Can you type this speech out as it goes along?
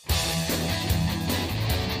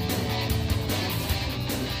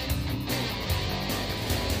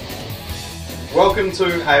Welcome to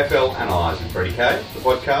AFL Analysed with Bretty K, the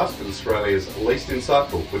podcast with Australia's least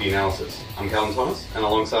insightful footy analysis. I'm Callum Thomas, and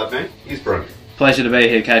alongside me is Brooke. Pleasure to be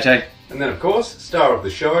here, Kochie. And then, of course, star of the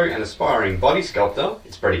show and aspiring body sculptor,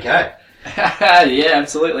 it's Bretty K. Yeah,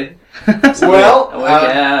 absolutely.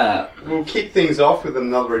 Well, we'll kick things off with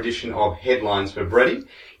another edition of Headlines for Bretty.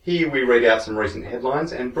 Here we read out some recent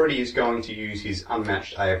headlines, and Bretty is going to use his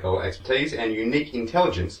unmatched AFL expertise and unique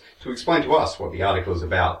intelligence to explain to us what the article is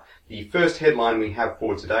about. The first headline we have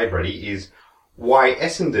for today, Bretty, is Why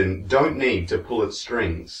Essendon Don't Need to Pull Its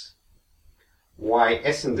Strings. Why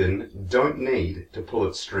Essendon Don't Need to Pull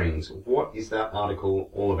Its Strings. What is that article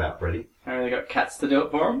all about, Bretty? They got cats to do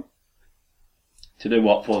it for them. To do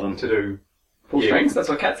what for them? To do... Pull strings? That's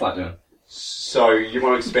what cats like doing. So, you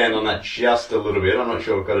want to expand on that just a little bit? I'm not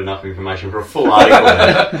sure I've got enough information for a full article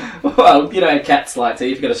there. Well, you know, cats like to.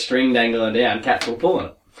 If you've got a string dangling down, cats will pull on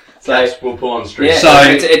it. So, cats will pull on strings.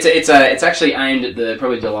 Yeah, so it's actually aimed at the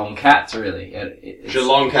probably Geelong Cats, really.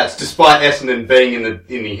 Geelong Cats, despite Essendon being in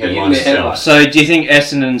the headlines itself. So, do you think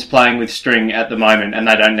Essendon's playing with string at the moment, and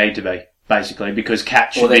they don't need to be, basically, because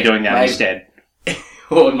cats should be doing that instead?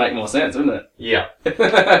 Well, it would make more sense, wouldn't it? Yeah.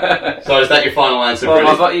 So is that your final answer,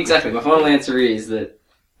 well, exactly. My final answer is that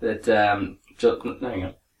hang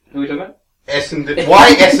on. Who are we talking about? Essendon.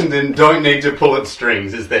 Why Essendon don't need to pull its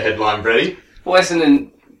strings is the headline, Bretty. Well,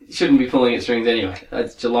 Essendon shouldn't be pulling its strings anyway.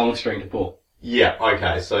 It's Geelong's string to pull. Yeah,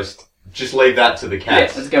 okay. So just leave that to the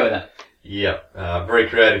Cats. Yeah, let's go with that. Yeah, very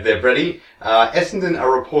creative there, Bretty. Essendon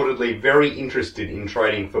are reportedly very interested in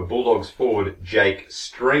trading for Bulldogs forward Jake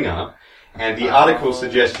Stringer. And the article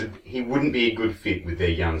suggested he wouldn't be a good fit with their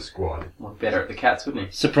young squad. Well, better at the Cats, wouldn't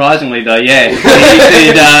he? Surprisingly, though, yeah.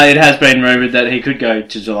 It has been rumoured that he could go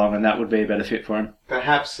to Geelong, and that would be a better fit for him.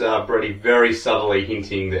 Perhaps Bretty very subtly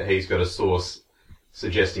hinting that he's got a source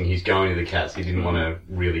suggesting he's going to the Cats. He didn't want to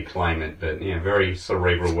really claim it, but yeah, very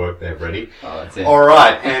cerebral work there, Bretty. Oh, that's it. All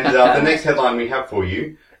right, and the next headline we have for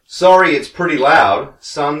you: Sorry, it's pretty loud.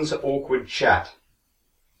 Suns awkward chat.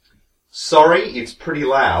 Sorry, it's pretty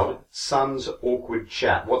loud. Suns awkward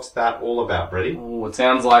chat. What's that all about, Bretty? Oh, it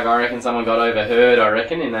sounds like I reckon someone got overheard.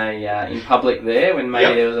 In public there when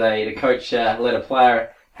maybe there was the coach let a player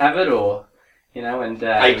have it, or and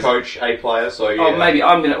a coach, a player. So yeah. Oh, maybe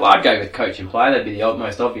I'd go with coach and player. That'd be the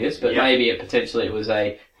most obvious. But maybe it was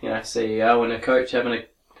a CEO and a coach having a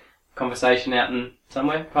conversation out in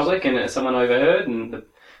somewhere public, and someone overheard and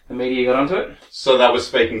the media got onto it. So that was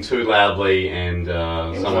speaking too loudly, and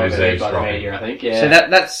someone was eavesdropping. By the media, I think. Yeah. So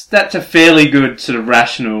that's a fairly good sort of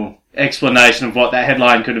rational explanation of what that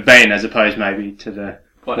headline could have been, as opposed maybe to the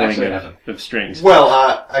pulling of strings. Well,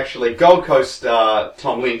 actually, Gold Coast star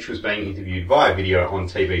Tom Lynch was being interviewed via video on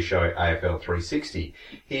TV show AFL 360.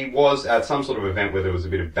 He was at some sort of event where there was a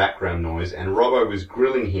bit of background noise, and Robbo was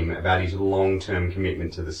grilling him about his long-term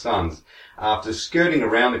commitment to the Suns. After skirting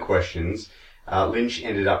around the questions, Lynch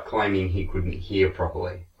ended up claiming he couldn't hear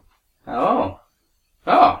properly. Oh.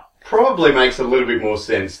 Probably makes a little bit more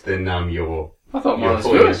sense than your pulling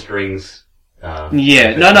the strings. That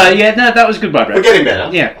was good, Brad. We're getting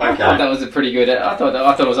better. Yeah. Okay. I thought that was a pretty good. I thought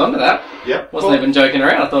I was onto that. Yep. Wasn't even joking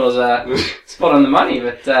around. I thought it was spot on the money.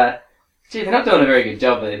 But they're not doing a very good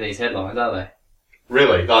job with these headlines, are they?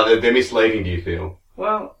 Really? They're misleading. Do you feel?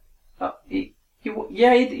 Well, you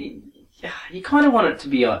kind of want it to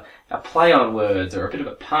be a play on words or a bit of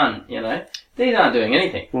a pun, These aren't doing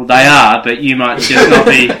anything. Well, they are, but you might just not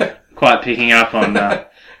be quite picking up on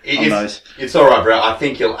those. It's all right, bro. I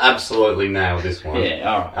think you'll absolutely nail this one. Yeah,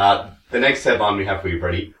 all right. The next headline we have for you,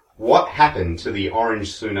 Bretty. What happened to the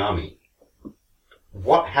orange tsunami?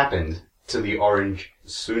 What happened to the orange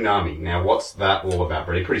tsunami? Now, what's that all about,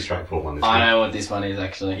 Bretty? Pretty straightforward one. I know what this one is,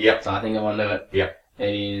 actually. Yep. So I think I want to do it. Yep.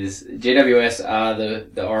 It is GWS are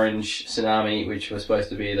the orange tsunami, which was supposed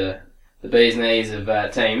to be the bee's knees of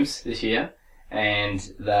teams this year, and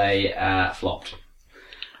they flopped.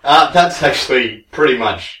 That's actually pretty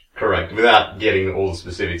much correct. Without getting all the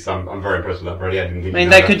specifics, I'm very impressed with that, Bretty. I didn't think. I mean,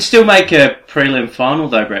 they could still make a prelim final,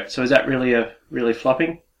 though, Brett. So is that really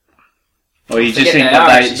flopping? Or you just think that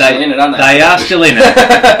they are still in it?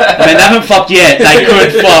 I mean, they haven't flopped yet. They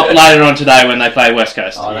could flop later on today when they play West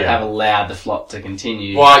Coast. Oh, they have allowed the flop to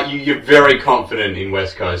continue. Well, you're very confident in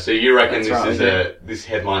West Coast, so you reckon this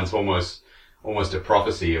headline's almost a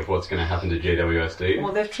prophecy of what's going to happen to GWS, do you?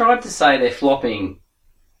 Well, they've tried to say they're flopping,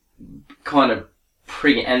 kind of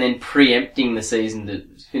preempting the season to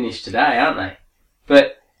finish today, aren't they?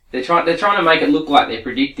 But they're trying to make it look like they're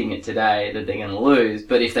predicting it today that they're going to lose.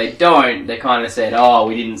 But if they don't, they kind of said, "Oh,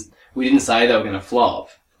 we didn't say they were going to flop."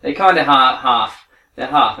 They kind of they're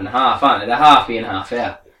half and half, aren't they? They're half in, half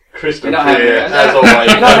out. Crystal clear, as always.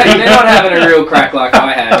 They're not having a real crack like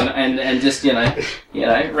I have, and just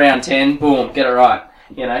round 10, boom, get it right,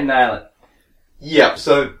 nail it. Yeah.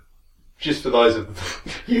 So, just for those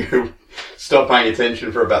of you who stopped paying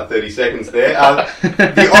attention for about 30 seconds there,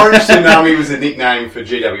 the Orange Tsunami was a nickname for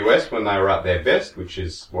GWS when they were at their best, which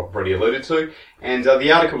is what Bretty alluded to. And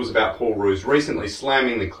the article was about Paul Roos recently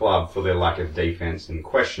slamming the club for their lack of defence and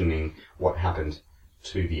questioning what happened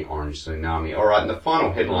to the Orange Tsunami. Alright, and the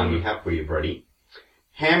final headline we have for you, Bretty.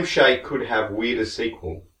 Hamshake could have weirder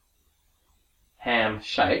sequel.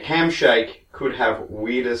 Hamshake? Hamshake could have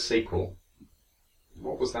weirder sequel.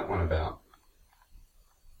 What was that one about?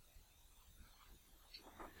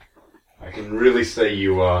 I can really see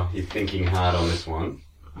you're thinking hard on this one.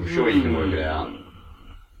 I'm sure you can work it out.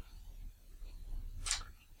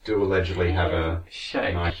 Do allegedly have a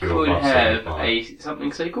Shake could have a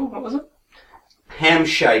something sequel. What was it?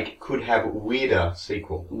 Hamshake could have weirder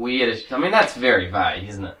sequel. Weirder. I mean, that's very vague,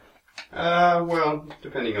 isn't it? Well,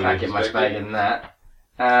 depending on. Can't get much vaguer than that.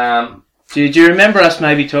 Do you remember us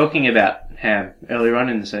maybe talking about Ham earlier on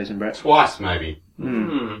in the season, Brett? Twice, maybe.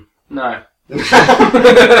 No. No.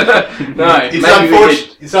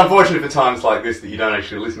 It's unfortunate for times like this that you don't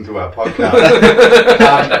actually listen to our podcast.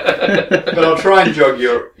 But I'll try and jog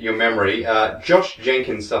your memory. Josh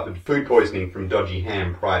Jenkins suffered food poisoning from dodgy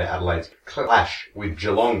ham prior to Adelaide's clash with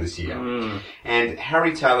Geelong this year. And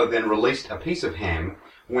Harry Taylor then released a piece of ham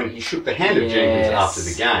when he shook the hand of Jenkins after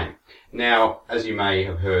the game. Now, as you may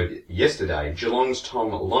have heard yesterday, Geelong's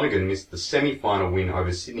Tom Lonergan missed the semi-final win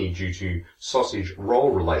over Sydney due to sausage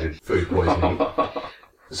roll-related food poisoning.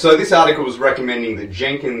 So this article was recommending that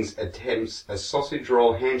Jenkins attempts a sausage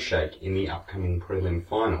roll handshake in the upcoming prelim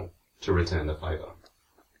final to return the favour.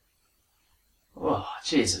 Oh,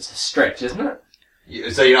 jeez, it's a stretch, isn't it?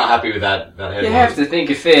 So you're not happy with that headline? You have to think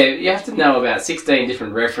of fair. You have to know about 16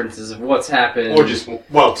 different references of what's happened. Or just,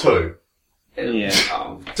 well, 2. Yeah.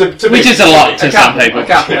 Which is a lot to some people. A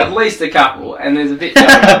couple, at least a couple, and there's a bit going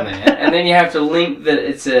on there. And then you have to link that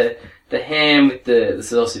it's the ham with the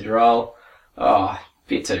sausage roll. Oh,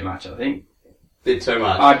 bit too much, I think. Bit too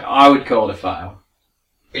much. I would call it a fail.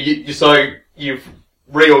 So you've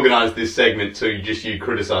reorganised this segment to just you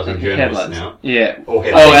criticising journalists headlines. now? Yeah. Or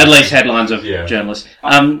headlines. Oh, at least headlines of journalists.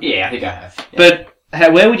 Yeah, I think I have. Yeah. But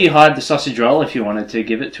where would you hide the sausage roll if you wanted to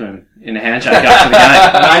give it to him in a handshake after the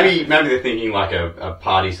game? Maybe they're thinking like a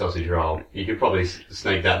party sausage roll. You could probably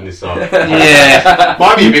sneak that in this side. Yeah.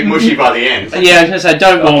 Might be a bit mushy by the end. Yeah, I was going to say,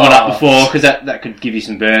 don't warm it up before, because that could give you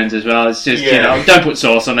some burns as well. It's just, don't put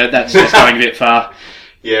sauce on it. That's just going a bit far.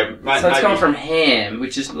 Yeah, so it's gone from ham,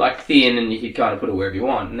 which is like thin, and you could kind of put it wherever you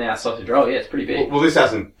want. Now sausage roll, it's pretty big. Well, this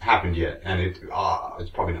hasn't happened yet, and it's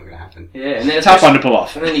probably not going to happen. Yeah, and then it's a tough one to pull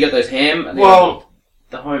off. And then you got those ham.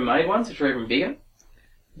 The homemade ones, which are even bigger.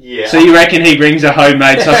 Yeah. So you reckon he brings a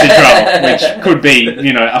homemade sausage roll, which could be,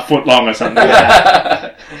 a foot long or something like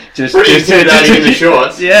that. Just in the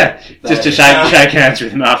shorts. Yeah, just to shake hands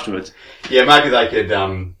with him afterwards. Yeah, maybe they could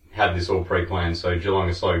have this all pre-planned, so Geelong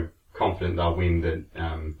is so confident they'll win that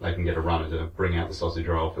they can get a runner to bring out the sausage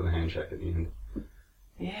roll for the handshake at the end.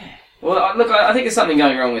 Yeah. Well, look, I think there's something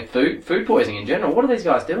going wrong with food poisoning in general. What are these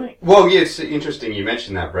guys doing? Well, yeah, it's interesting you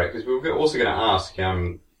mentioned that, Brett, because we were also going to ask,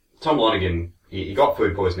 Tom Lonergan, he got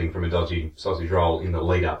food poisoning from a dodgy sausage roll in the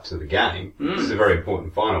lead-up to the game. This is a very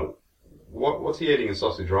important final. What's he eating a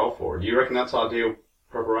sausage roll for? Do you reckon that's ideal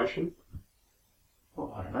preparation?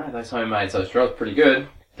 Well, I don't know. Those homemade sausage rolls are pretty good.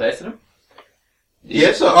 Tasted them?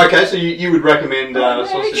 Yeah, so you would recommend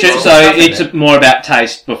sausage rolls? So it's more about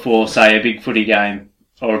taste before, say, a big footy game.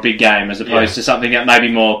 Or a big game, as opposed to something that may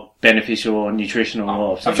be more beneficial or nutritional.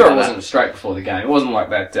 Or something I'm sure it like wasn't straight before the game. It wasn't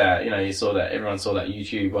like that. You saw that everyone saw that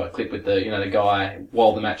YouTube clip with the guy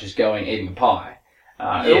while the match is going eating a pie.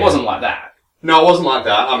 It wasn't like that. No, it wasn't like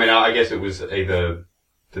that. I mean, I guess it was either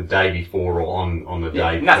the day before or on the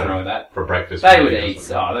day. Nothing wrong with that. For breakfast. They would eat.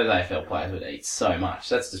 Those AFL players would eat so much.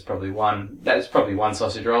 That's just probably one. That was probably one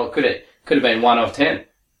sausage roll. Could have been 1 of 10.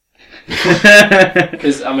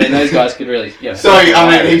 Because those guys could really. So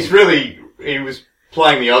he was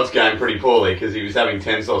playing the odds game pretty poorly because he was having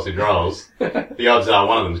 10 sausage rolls. The odds are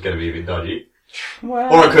one of them's going to be a bit dodgy.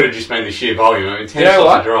 Well, or it could have just been the sheer volume. 10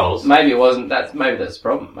 sausage rolls. Maybe it wasn't. Maybe that's the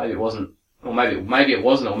problem. Maybe it wasn't. Or maybe it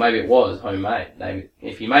wasn't. Or maybe it was homemade.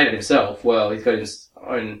 If he made it himself, well, he's got his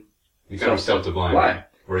own. He's got himself to blame.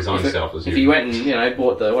 Or his own self. If he went and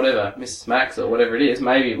bought the whatever Mrs. Max or whatever it is,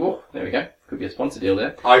 maybe. Oh, there we go. Could be a sponsor deal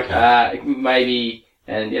there. Okay. Maybe,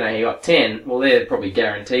 and he got 10. Well, they're probably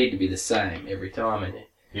guaranteed to be the same every time, and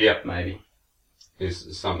maybe.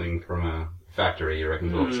 Is something from a factory you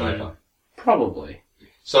reckon a lot safer? Probably.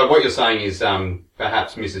 So what you're saying is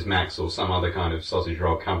perhaps Mrs. Max or some other kind of sausage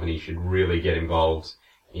roll company should really get involved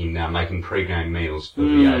in making pre-game meals for the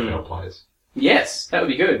AFL players. Yes, that would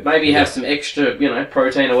be good. Maybe have some extra,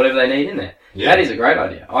 protein or whatever they need in there. Yeah. That is a great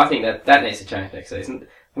idea. I think that needs to change next season.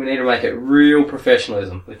 We need to make it real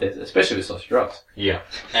professionalism with this, especially with sausage rolls. Yeah.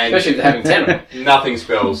 And especially with having 10 of them. Nothing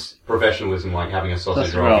spells professionalism like having a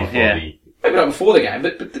sausage roll before the... Maybe not before the game,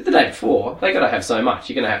 but the day before, they got to have so much.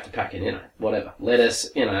 You're going to have to pack in, whatever. Lettuce,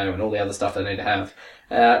 and all the other stuff they need to have.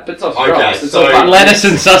 But sausage rolls. It's all lettuce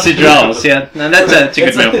and sausage rolls, yeah. No, that's a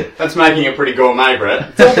good meal. That's making it pretty gourmet,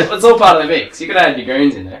 Brett. It's all part of the mix. You've got to have your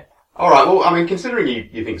greens in there. Alright, well, I mean, considering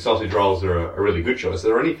you think sausage rolls are a really good choice, are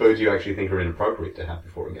there any foods you actually think are inappropriate to have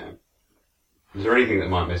before a game? Is there anything that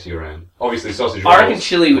might mess you around? Obviously, sausage rolls. I reckon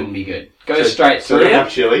chili wouldn't be good. Straight through you. So have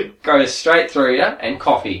chili? Go straight through you, and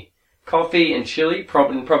coffee. Coffee and chili,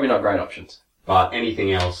 probably not great options. But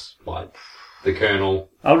anything else, like the Colonel?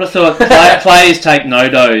 I would have thought players take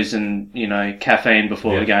no-dos and, caffeine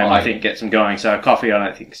before the game, I think, gets them going. So coffee, I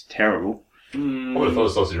don't think is terrible. I would have thought a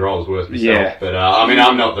sausage roll was worse myself. But,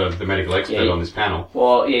 I'm not the medical expert on this panel.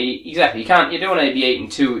 Well, exactly. You don't want to be eating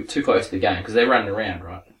too close to the game, because they're running around,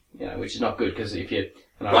 right? Which is not good, because if you're...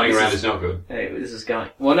 running around is not good. Hey, this is going...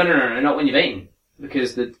 Well, no, not when you've eaten.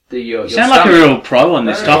 Because your you sound like a real pro on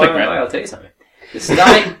this topic, Brett. I'll tell you something. The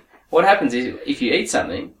stomach, what happens is, if you eat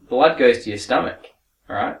something, blood goes to your stomach,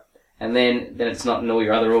 alright? And then it's not in all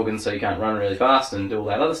your other organs, so you can't run really fast and do all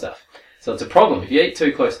that other stuff. So it's a problem if you eat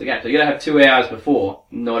too close to the game. So you gotta have 2 hours before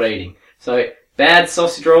not eating. So, bad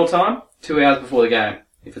sausage roll time, 2 hours before the game.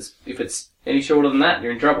 If it's any shorter than that,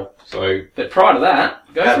 you're in trouble. But prior to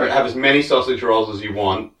that, go for it. Have as many sausage rolls as you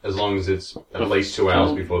want, as long as it's at least 2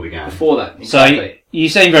 hours before the game. Before that, exactly. So you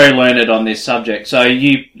seem very learned on this subject. So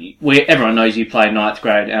everyone knows you play 9th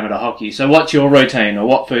grade amateur hockey. So what's your routine, or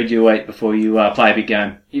what food do you eat before you play a big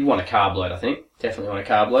game? You'd want a carb load, I think. Definitely want a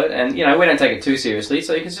carb load. And, we don't take it too seriously,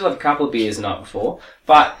 so you can still have a couple of beers the night before.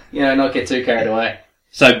 But, not get too carried away.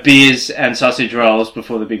 So beers and sausage rolls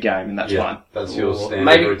before the big game, and that's fine. That's your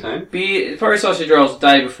standard routine? Probably sausage rolls the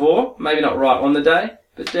day before, maybe not right on the day,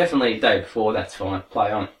 but definitely the day before, that's fine.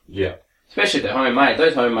 Play on. Yeah. Especially if they're homemade.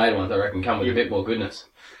 Those homemade ones, I reckon, come with a bit more goodness.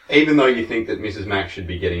 Even though you think that Mrs. Max should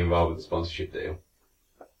be getting involved with the sponsorship deal?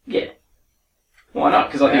 Yeah. Why not?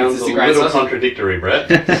 Because I think it's just a great little contradictory, Brett.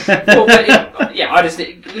 Well, but I just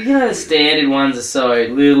the standard ones are so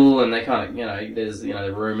little, and they kind of there's the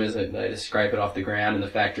rumours that they just scrape it off the ground in the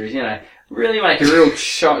factories. Really make a real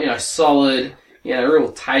solid,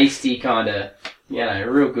 real tasty kind of, a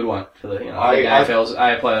real good one for the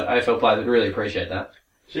AFL players would really appreciate that.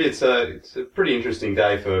 Gee, it's a pretty interesting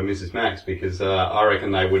day for Mrs. Max, because I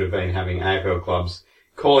reckon they would have been having AFL clubs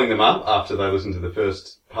calling them up after they listened to the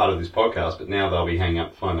first part of this podcast, but now they'll be hanging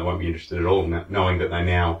up the phone. They won't be interested at all, knowing that they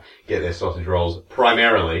now get their sausage rolls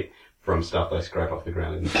primarily from stuff they scrape off the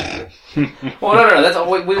ground in the factory. Well, no. That's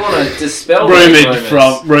we want to dispel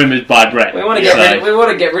rumours by Brett. We want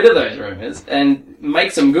to get rid of those rumours and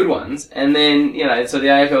make some good ones, and then so the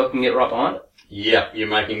AFL can get right behind it. Yeah, you're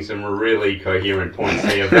making some really coherent points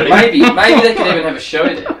here, Bretty. Maybe they could even have a show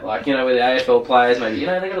there, like, with the AFL players, maybe, they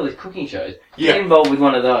got all these cooking shows. Yeah. Get involved with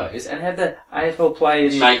one of those and have the AFL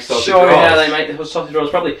players show how they make the sausage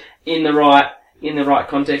rolls, probably in the right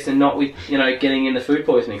context, and not with, getting in the food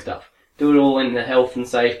poisoning stuff. Do it all in the health and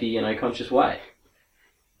safety, conscious way.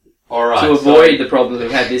 Alright. To avoid the problems we've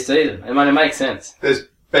had this season. I mean, it makes sense. There's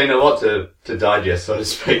been a lot to digest, so to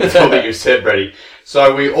speak, with all that you've said, Bretty.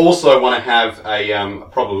 So we also want to have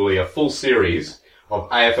probably a full series of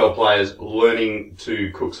AFL players learning to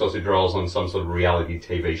cook sausage rolls on some sort of reality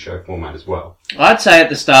TV show format as well. I'd say at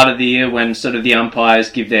the start of the year, when sort of the umpires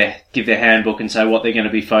give their handbook and say what they're going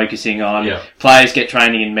to be focusing on, players get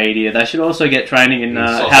training in media. They should also get training in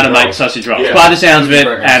how to make sausage rolls. By the sounds of it,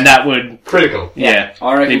 and that would critical. Yeah,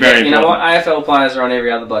 I reckon. Be very you know what? AFL players are on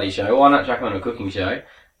every other bloody show. Why not chuck them on a cooking show?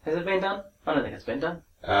 Has it been done? I don't think it's been done.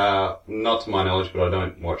 Not to my knowledge, but I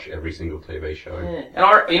don't watch every single TV show. Yeah.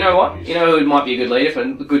 And you know what? You know who might be a good leader for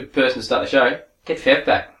a good person to start the show? Get Fev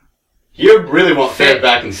back. You really want Fev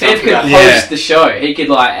back and Fev could host the show. He could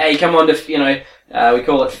hey, come on to, we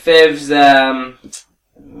call it Fev's,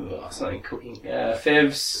 something cooking.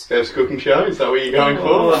 Fev's cooking show? Is that what you're going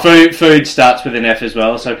for? Food starts with an F as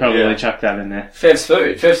well, so probably chuck that in there. Fev's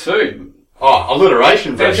Food. Oh,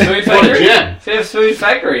 alliteration, Fev's Food Factory. Fev's Food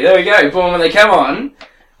Factory. There we go. Boom, when they come on,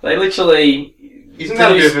 they literally... Isn't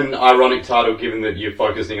that a bit of an ironic title, given that you're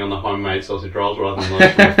focusing on the homemade sausage rolls rather than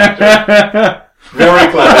those from the factory?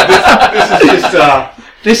 Very clever. This is just...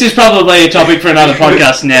 This is probably a topic for another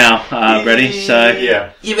podcast now, Bretty. So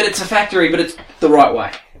yeah, but it's a factory, but it's the right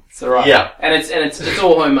way. It's alright. Yeah. And it's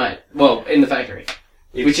all homemade. Well, in the factory.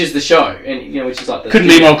 Which is the show. And, which is like the... Couldn't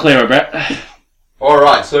be more clearer, Brett.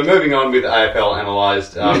 Alright, so moving on with AFL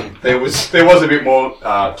Analysed, there was a bit more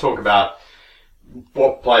talk about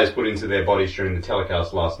what players put into their bodies during the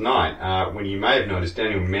telecast last night, when you may have noticed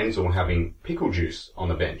Daniel Menzel having pickle juice on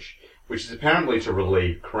the bench, which is apparently to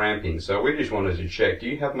relieve cramping. So we just wanted to check, do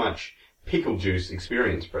you have much pickle juice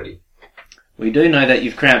experience, Bretty? We do know that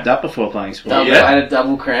you've cramped up before playing sport. I had a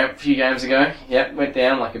double cramp a few games ago. Yep, went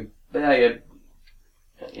down like a bag of...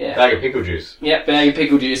 Yeah. Bag of pickle juice. Yeah, bag of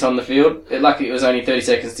pickle juice on the field. Luckily it was only 30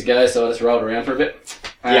 seconds to go, so I just rolled around for a bit.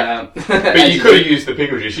 Yeah. But you could have used the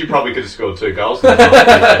pickle juice. You probably could have scored 2 goals in the first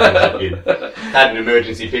 30 seconds if you'd had an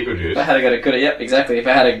emergency pickle juice. If I had could have, yep, exactly. If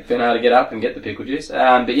I had been able to get up and get the pickle juice.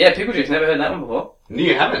 But yeah, pickle juice, never heard that one before. No,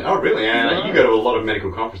 you haven't? Oh, really? No. You go to a lot of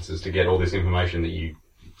medical conferences to get all this information that you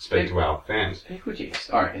speak to our fans. Pickle juice.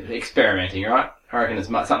 I reckon experimenting, right? I reckon it's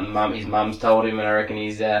something his mum's told him, and I reckon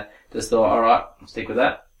he's just thought, alright, stick with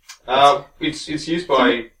that. It's used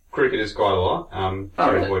by cricketers quite a lot to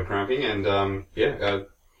really? avoid cramping, and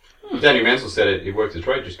Daniel Menzel said it works a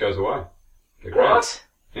treat, just goes away. The cramp. What?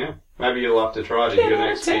 Yeah, maybe you'll have to try it at your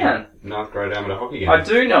next 9th grade amateur hockey game. I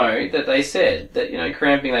do know that they said that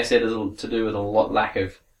cramping. They said is to do with a lack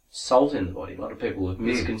of salt in the body. A lot of people have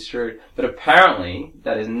misconstrued, but apparently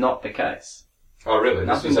that is not the case. Oh, really?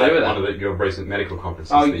 Nothing this to do was with at one of your recent medical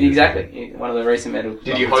conferences. Oh, exactly. One of the recent medical.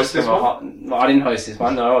 Did you host this one? No, I didn't host this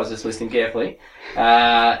one. No, I was just listening carefully.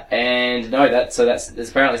 And no, that's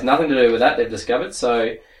apparently it's nothing to do with that. They've discovered.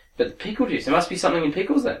 So, but the pickle juice, there must be something in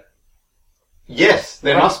pickles then. Yes,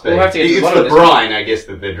 there must be. We'll have to get it's the brine, I guess,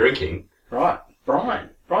 that they're drinking. Right, brine.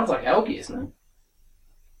 Brine's like algae, isn't it?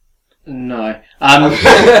 No. I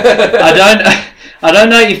don't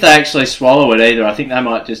know if they actually swallow it either. I think they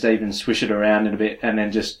might just even swish it around in a bit and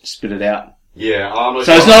then just spit it out. Yeah.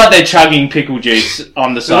 So it's not like they're chugging pickle juice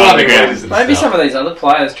on the side of the ground. Maybe some of these other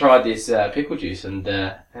players tried this pickle juice and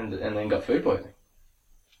then got food poisoning.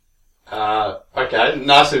 Okay.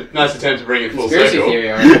 Nice attempt to bring it full circle. Conspiracy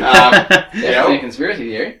theory, yeah. Conspiracy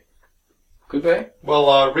theory. Could be.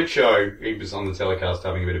 Well, Richo, he was on the telecast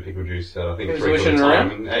having a bit of pickle juice, I think 3/4 of the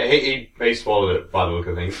time. And he swallowed it by the look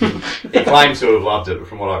of things. He claims to have loved it, but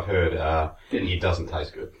from what I've heard, it doesn't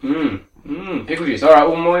taste good. Pickle juice. Alright,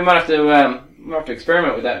 well, we might have to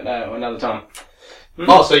experiment with that another time.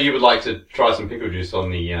 Oh, so you would like to try some pickle juice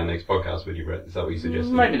on the next podcast, would you, Brett? Is that what you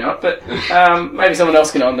suggested? Maybe not, but maybe someone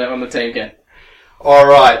else can on the team can.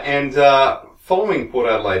 Alright, and following Port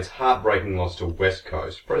Adelaide's heartbreaking loss to West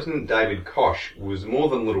Coast, President David Kochie was more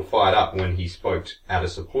than a little fired up when he spoke at a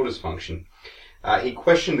supporters function. He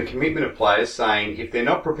questioned the commitment of players, saying, if they're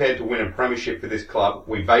not prepared to win a premiership for this club,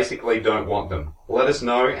 we basically don't want them. Let us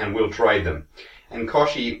know and we'll trade them. And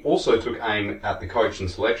Kochie also took aim at the coach and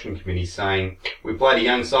selection committee, saying, we played a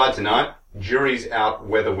young side tonight, jury's out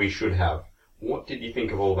whether we should have. What did you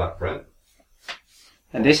think of all that, Brett?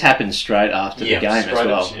 And this happened straight after the game as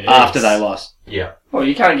well, Yes. after they lost. Yeah. Well,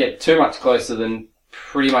 you can't get too much closer than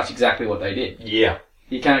pretty much exactly what they did. Yeah.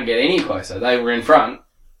 You can't get any closer. They were in front.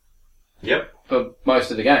 Yep. For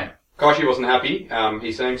most of the game. Kochie wasn't happy.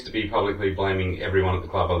 He seems to be publicly blaming everyone at the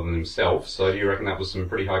club other than himself. So do you reckon that was some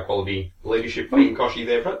pretty high quality leadership from Kochie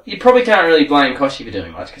there, Brett? You probably can't really blame Kochie for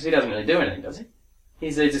doing much because he doesn't really do anything, does he?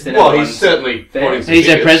 He's just he's certainly pointing some He's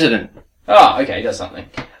their figures. president. Oh, okay, he does something.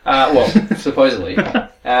 Well, supposedly.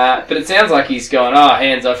 But it sounds like he's gone,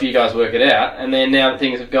 hands off, you guys work it out. And then now that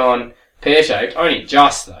things have gone pear-shaped, only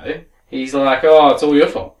just though, he's like, it's all your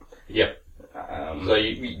fault. Yep. So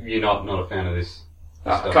you're not a fan of this?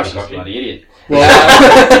 Kochie's a bloody idiot.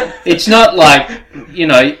 Well, it's not like,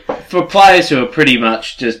 for players who are pretty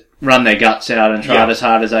much just run their guts out and tried as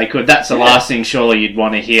hard as they could, that's the last thing surely you'd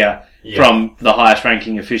want to hear from the highest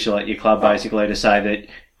ranking official at your club, basically, to say that,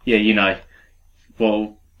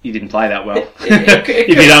 well, you didn't play that well. If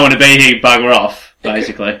you don't want to be here, bugger off,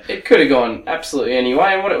 basically. It could have gone absolutely any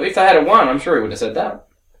way, and if they had won, I'm sure he would have said that.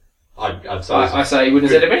 I'd say I say he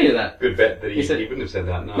wouldn't have said any of that. Good bet that he wouldn't have said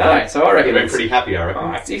that. No, so I reckon he'd been pretty happy. I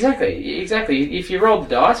reckon. Exactly. If you rolled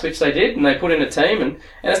the dice, which they did, and they put in a team, and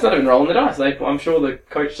it's not even rolling the dice. I'm sure the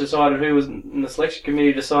coach decided and the selection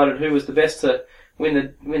committee decided who was the best to win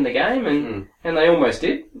the game, and they almost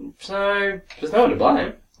did. So there's no one to blame.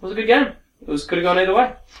 It was a good game. Could have gone either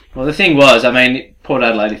way. Well, the thing was, Port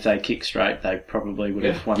Adelaide, if they kicked straight, they probably would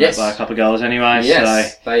have won that by a couple of goals anyway.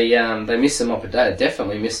 Yes, so they missed some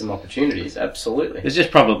definitely missed some opportunities. Absolutely. It's just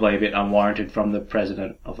probably a bit unwarranted from the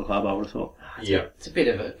president of the club, I would have thought. Yeah, it's a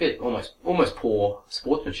bit almost poor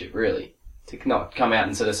sportsmanship, really, to not come out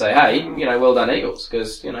and sort of say, hey, well done Eagles,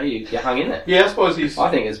 because you hung in there. Yeah, I suppose I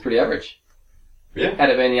think it's pretty average. Yeah. Had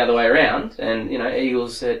it been the other way around, and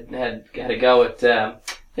Eagles had a go at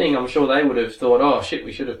thing, I'm sure they would have thought, oh shit,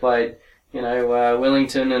 we should have played,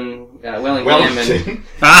 Wellington and Wellington.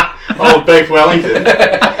 Old beef Wellington.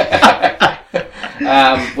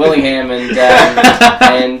 Wellingham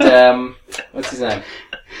and what's his name?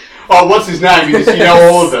 Oh, what's his name? Because you know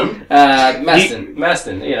all of them.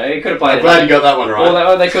 Maston. He could have played. I'm glad you got that one right.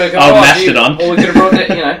 Or they could have Mastodon. Or we could have brought it.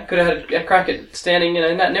 Could have had a crack at standing,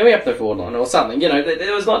 Nat Nui up the forward line or something.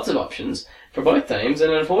 There was lots of options for both teams,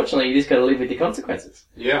 and unfortunately, you just got to live with the consequences.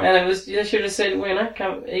 Yeah. And it was you should have said,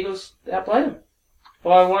 Eagles outplayed them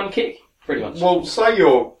by one kick, pretty much. Well, say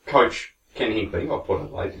your coach Ken Hinkley of Port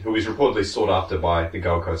Adelaide, who is reportedly sought after by the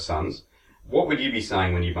Gold Coast Suns. What would you be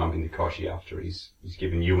saying when you bump into Kochie after he's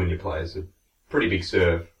given you and your players a pretty big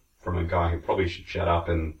serve from a guy who probably should shut up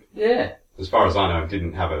and, as far as I know,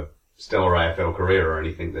 didn't have a stellar AFL career or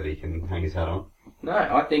anything that he can hang his hat on? No,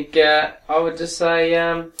 I think I would just say,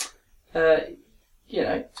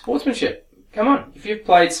 sportsmanship. Come on, if you've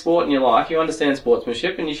played sport in your life, you understand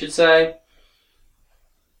sportsmanship, and you should say,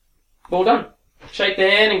 well done. Shake their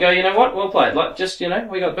hand and go, you know what, well played. Like, just, we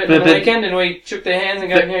got beaten on the weekend and we shook their hands and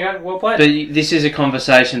go, here you go, well played. But this is a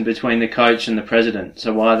conversation between the coach and the president,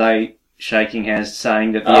 so why are they shaking hands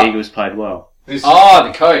saying that the Eagles played well? The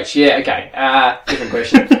coach, yeah, okay. Different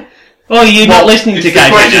question. Oh, you're not listening to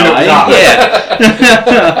Kochie now, are you?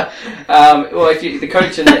 Yeah. Well, if the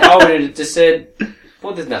coach and I would have just said,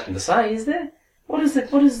 well, there's nothing to say, is there? What does the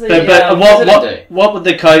president do? What would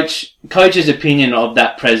the coach's opinion of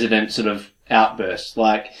that president sort of outburst?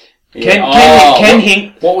 Like, can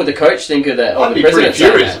what would the coach think of that? I'd be pretty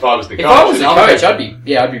furious if I was the coach. If I was the coach,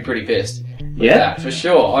 I'd be pretty pissed. Yeah, for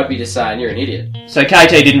sure. I'd be just saying you're an idiot. So KT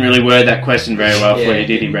didn't really word that question very well for you,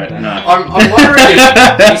 did he, Brett? No. I'm wondering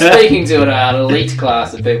if he's speaking to an elite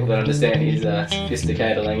class of people that understand his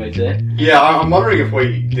sophisticated language there. Yeah, I'm wondering if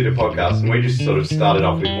we did a podcast and we just sort of started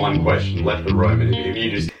off with one question, left the room, and if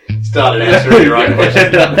you just started answering your own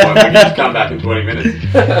questions at that point, we could just come back in 20 minutes.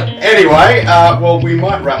 Anyway, well, we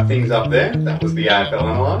might wrap things up there. That was the AFL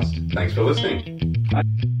Analysed. Thanks for listening.